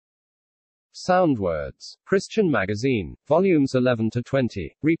Sound Words. Christian Magazine. Volumes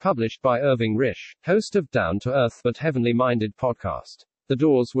 11-20. Republished by Irving Risch, host of Down to Earth but Heavenly Minded podcast. The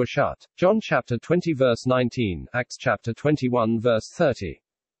doors were shut. John chapter 20 verse 19, Acts chapter 21 verse 30.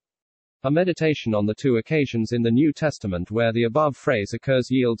 A meditation on the two occasions in the New Testament where the above phrase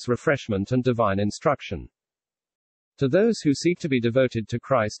occurs yields refreshment and divine instruction. To those who seek to be devoted to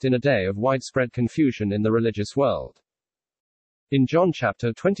Christ in a day of widespread confusion in the religious world. In John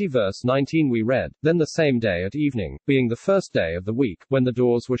chapter 20 verse 19 we read, Then the same day at evening, being the first day of the week, when the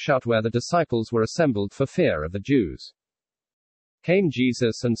doors were shut where the disciples were assembled for fear of the Jews, came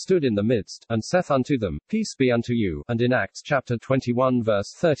Jesus and stood in the midst, and saith unto them, Peace be unto you. And in Acts chapter 21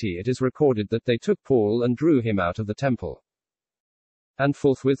 verse 30 it is recorded that they took Paul and drew him out of the temple. And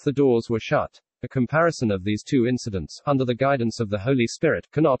forthwith the doors were shut. A comparison of these two incidents, under the guidance of the Holy Spirit,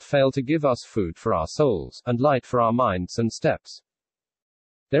 cannot fail to give us food for our souls, and light for our minds and steps.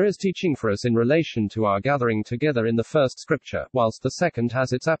 There is teaching for us in relation to our gathering together in the first scripture, whilst the second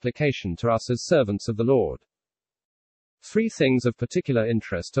has its application to us as servants of the Lord. Three things of particular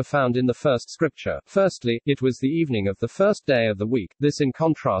interest are found in the first scripture. Firstly, it was the evening of the first day of the week, this in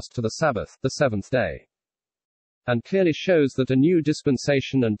contrast to the Sabbath, the seventh day, and clearly shows that a new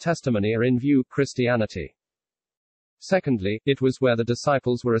dispensation and testimony are in view, Christianity. Secondly, it was where the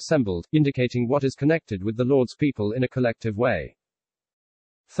disciples were assembled, indicating what is connected with the Lord's people in a collective way.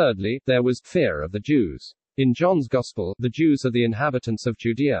 Thirdly, there was fear of the Jews. In John's Gospel, the Jews are the inhabitants of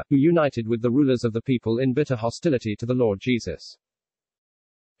Judea, who united with the rulers of the people in bitter hostility to the Lord Jesus.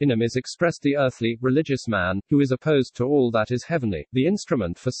 In him is expressed the earthly, religious man, who is opposed to all that is heavenly, the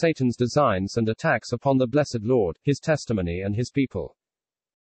instrument for Satan's designs and attacks upon the blessed Lord, his testimony and his people.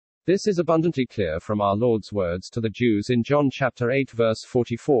 This is abundantly clear from our Lord's words to the Jews in John chapter 8 verse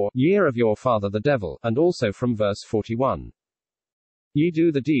 44, Ye are of your father the devil, and also from verse 41. Ye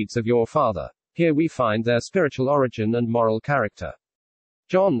do the deeds of your father. Here we find their spiritual origin and moral character.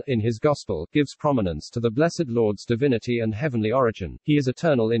 John, in his Gospel, gives prominence to the blessed Lord's divinity and heavenly origin. He is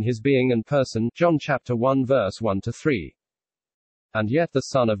eternal in his being and person, John chapter 1 verse 1-3. And yet the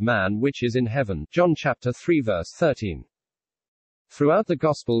Son of Man which is in heaven, John chapter 3 verse 13. Throughout the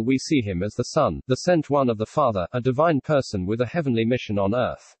Gospel we see him as the Son, the sent one of the Father, a divine person with a heavenly mission on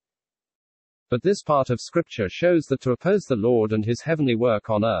earth. But this part of Scripture shows that to oppose the Lord and his heavenly work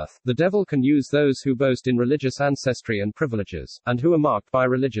on earth, the devil can use those who boast in religious ancestry and privileges, and who are marked by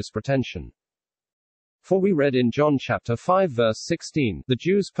religious pretension. For we read in John chapter 5 verse 16, the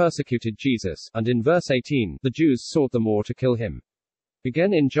Jews persecuted Jesus, and in verse 18, the Jews sought the more to kill him.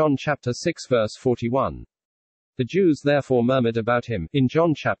 Again in John chapter 6 verse 41. The Jews therefore murmured about him. In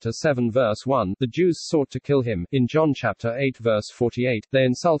John chapter 7 verse 1, the Jews sought to kill him. In John chapter 8 verse 48, they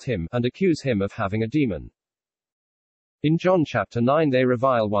insult him, and accuse him of having a demon. In John chapter 9 they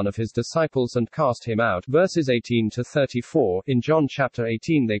revile one of his disciples and cast him out. Verses 18-34. In John chapter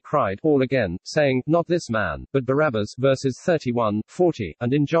 18 they cried, all again, saying, Not this man, but Barabbas. Verses 31-40.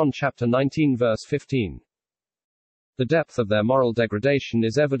 And in John chapter 19 verse 15. The depth of their moral degradation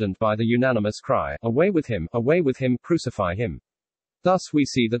is evident by the unanimous cry, away with him, crucify him. Thus we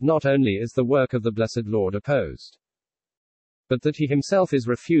see that not only is the work of the blessed Lord opposed, but that he himself is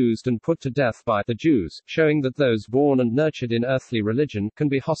refused and put to death by the Jews, showing that those born and nurtured in earthly religion can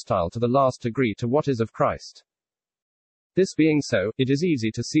be hostile to the last degree to what is of Christ. This being so, it is easy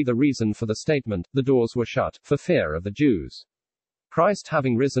to see the reason for the statement, the doors were shut, for fear of the Jews. Christ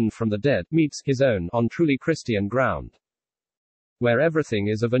having risen from the dead, meets his own on truly Christian ground, where everything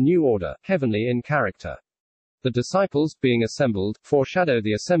is of a new order, heavenly in character. The disciples, being assembled, foreshadow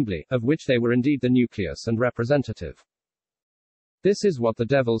the assembly, of which they were indeed the nucleus and representative. This is what the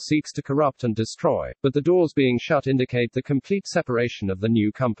devil seeks to corrupt and destroy, but the doors being shut indicate the complete separation of the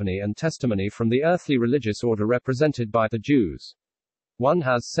new company and testimony from the earthly religious order represented by the Jews. One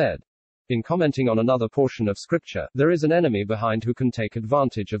has said, in commenting on another portion of Scripture, there is an enemy behind who can take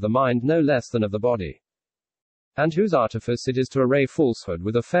advantage of the mind no less than of the body, and whose artifice it is to array falsehood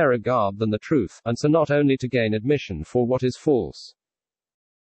with a fairer garb than the truth, and so not only to gain admission for what is false,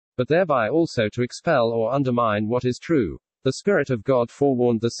 but thereby also to expel or undermine what is true. The Spirit of God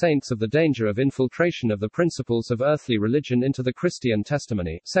forewarned the saints of the danger of infiltration of the principles of earthly religion into the Christian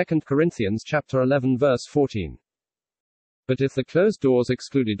testimony, 2 Corinthians chapter 11 verse 14. But if the closed doors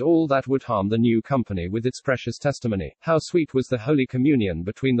excluded all that would harm the new company with its precious testimony, how sweet was the holy communion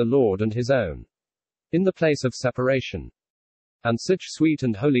between the Lord and his own, in the place of separation. And such sweet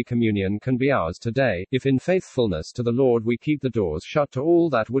and holy communion can be ours today, if in faithfulness to the Lord we keep the doors shut to all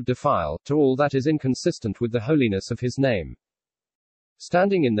that would defile, to all that is inconsistent with the holiness of his name.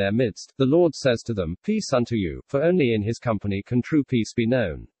 Standing in their midst, the Lord says to them, Peace unto you, for only in his company can true peace be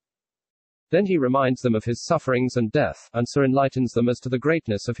known. Then he reminds them of his sufferings and death, and so enlightens them as to the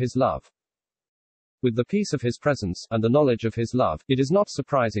greatness of his love. With the peace of his presence, and the knowledge of his love, it is not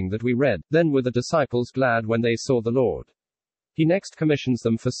surprising that we read, "Then were the disciples glad when they saw the Lord." He next commissions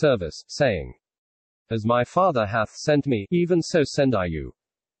them for service, saying, "As my Father hath sent me, even so send I you."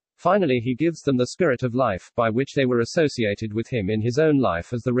 Finally he gives them the Spirit of life, by which they were associated with him in his own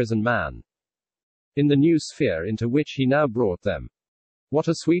life as the risen man. In the new sphere into which he now brought them. What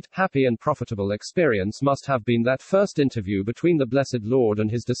a sweet, happy and profitable experience must have been that first interview between the blessed Lord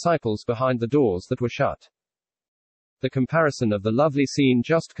and his disciples behind the doors that were shut. The comparison of the lovely scene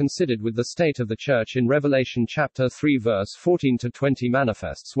just considered with the state of the church in Revelation chapter 3 verse 14 to 20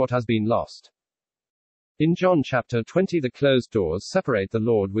 manifests what has been lost. In John chapter 20 the closed doors separate the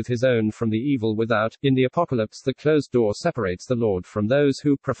Lord with his own from the evil without. In the Apocalypse the closed door separates the Lord from those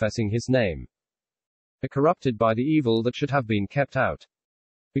who, professing his name, are corrupted by the evil that should have been kept out.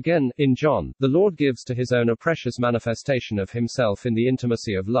 Again, in John, the Lord gives to his own a precious manifestation of himself in the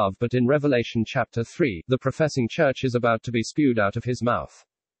intimacy of love, but in Revelation chapter 3, the professing church is about to be spewed out of his mouth.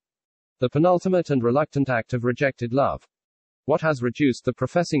 The penultimate and reluctant act of rejected love. What has reduced the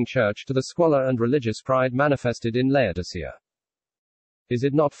professing church to the squalor and religious pride manifested in Laodicea? Is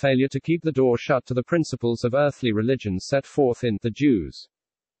it not failure to keep the door shut to the principles of earthly religion set forth in the Jews?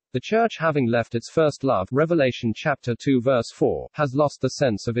 The church, having left its first love, Revelation chapter 2 verse 4, has lost the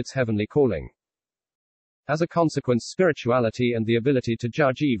sense of its heavenly calling. As a consequence, spirituality and the ability to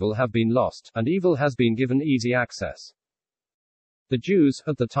judge evil have been lost, and evil has been given easy access. The Jews,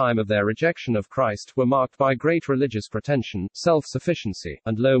 at the time of their rejection of Christ, were marked by great religious pretension, self-sufficiency,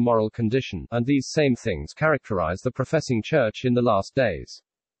 and low moral condition, and these same things characterize the professing church in the last days.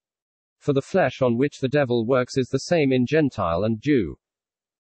 For the flesh on which the devil works is the same in Gentile and Jew.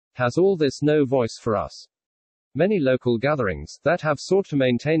 Has all this no voice for us? Many local gatherings, that have sought to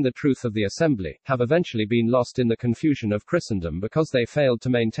maintain the truth of the assembly, have eventually been lost in the confusion of Christendom because they failed to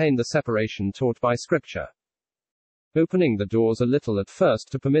maintain the separation taught by Scripture. Opening the doors a little at first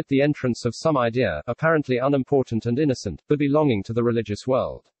to permit the entrance of some idea, apparently unimportant and innocent, but belonging to the religious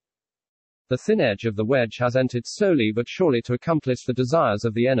world. The thin edge of the wedge has entered slowly but surely to accomplish the desires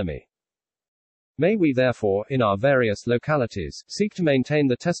of the enemy. May we therefore, in our various localities, seek to maintain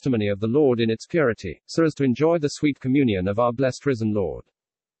the testimony of the Lord in its purity, so as to enjoy the sweet communion of our blessed risen Lord,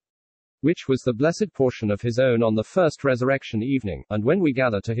 which was the blessed portion of his own on the first resurrection evening, and when we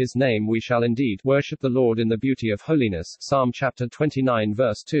gather to his name we shall indeed worship the Lord in the beauty of holiness. Psalm chapter 29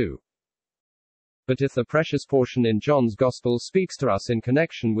 verse 2. But if the precious portion in John's Gospel speaks to us in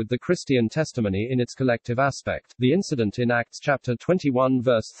connection with the Christian testimony in its collective aspect, the incident in Acts chapter 21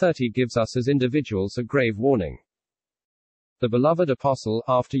 verse 30 gives us as individuals a grave warning. The beloved apostle,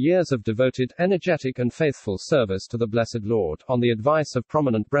 after years of devoted, energetic and faithful service to the blessed Lord, on the advice of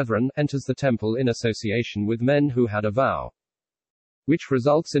prominent brethren, enters the temple in association with men who had a vow, which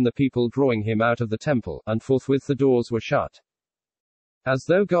results in the people drawing him out of the temple, and forthwith the doors were shut. As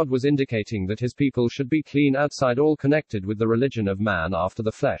though God was indicating that his people should be clean outside all connected with the religion of man after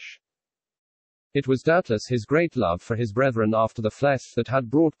the flesh. It was doubtless his great love for his brethren after the flesh that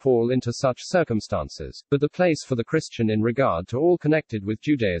had brought Paul into such circumstances, but the place for the Christian in regard to all connected with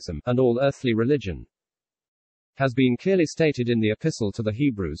Judaism, and all earthly religion, has been clearly stated in the Epistle to the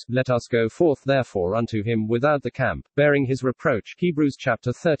Hebrews. Let us go forth therefore unto him without the camp, bearing his reproach. Hebrews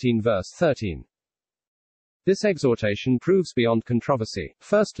chapter 13 verse 13. This exhortation proves beyond controversy,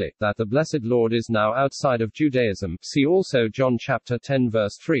 firstly, that the blessed Lord is now outside of Judaism, see also John chapter 10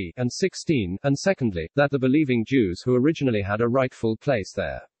 verse 3 and 16, and secondly, that the believing Jews who originally had a rightful place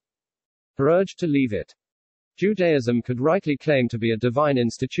there are urged to leave it. Judaism could rightly claim to be a divine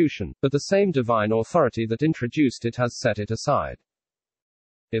institution, but the same divine authority that introduced it has set it aside.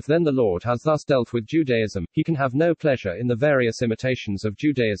 If then the Lord has thus dealt with Judaism, he can have no pleasure in the various imitations of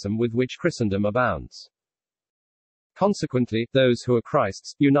Judaism with which Christendom abounds. Consequently, those who are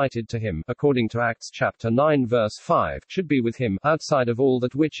Christ's, united to him, according to Acts chapter 9 verse 5, should be with him, outside of all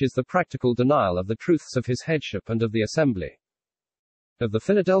that which is the practical denial of the truths of his headship and of the assembly. Of the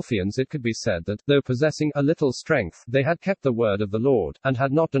Philadelphians it could be said that, though possessing a little strength, they had kept the word of the Lord, and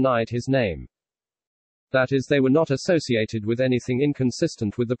had not denied his name. That is, they were not associated with anything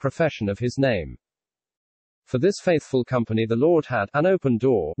inconsistent with the profession of his name. For this faithful company the Lord had an open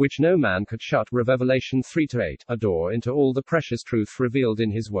door, which no man could shut. Revelation 3-8, a door into all the precious truth revealed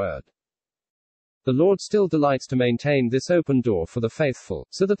in his word. The Lord still delights to maintain this open door for the faithful,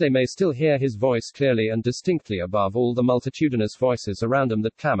 so that they may still hear his voice clearly and distinctly above all the multitudinous voices around them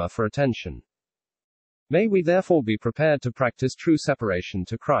that clamor for attention. May we therefore be prepared to practice true separation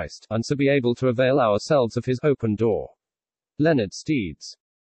to Christ, and so be able to avail ourselves of his open door. Leonard Steeds.